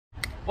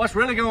What's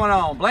really going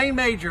on? Blaine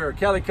Major,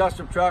 Kelly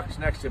Custom Trucks,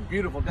 next to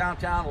beautiful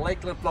downtown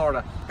Lakeland,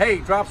 Florida. Hey,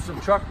 dropped some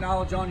truck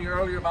knowledge on you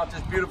earlier about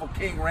this beautiful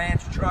King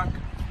Ranch truck.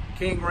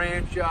 King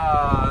Ranch,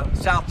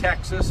 South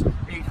Texas,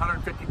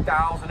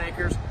 850,000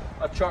 acres,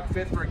 a truck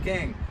fit for a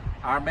king.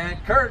 Our man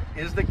Kurt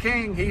is the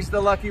king. He's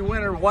the lucky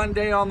winner one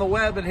day on the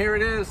web, and here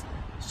it is,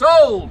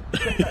 sold.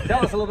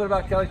 Tell us a little bit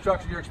about Kelly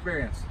Trucks and your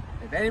experience.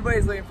 If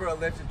anybody's looking for a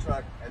lifted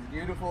truck as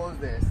beautiful as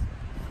this,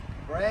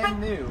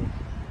 brand new,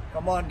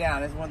 come on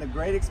down. It's one of the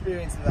great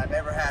experiences I've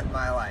ever had in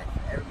my life.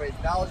 Everybody's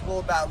knowledgeable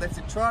about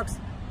lifted trucks.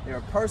 They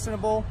were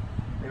personable.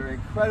 They were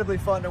incredibly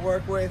fun to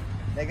work with.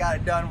 They got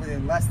it done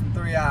within less than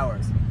 3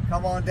 hours.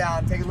 Come on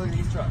down, take a look at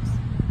these trucks.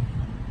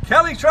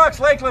 Kelly Trucks,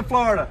 Lakeland,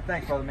 Florida.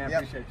 Thanks, brother, man.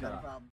 Yep, Appreciate you. no problem.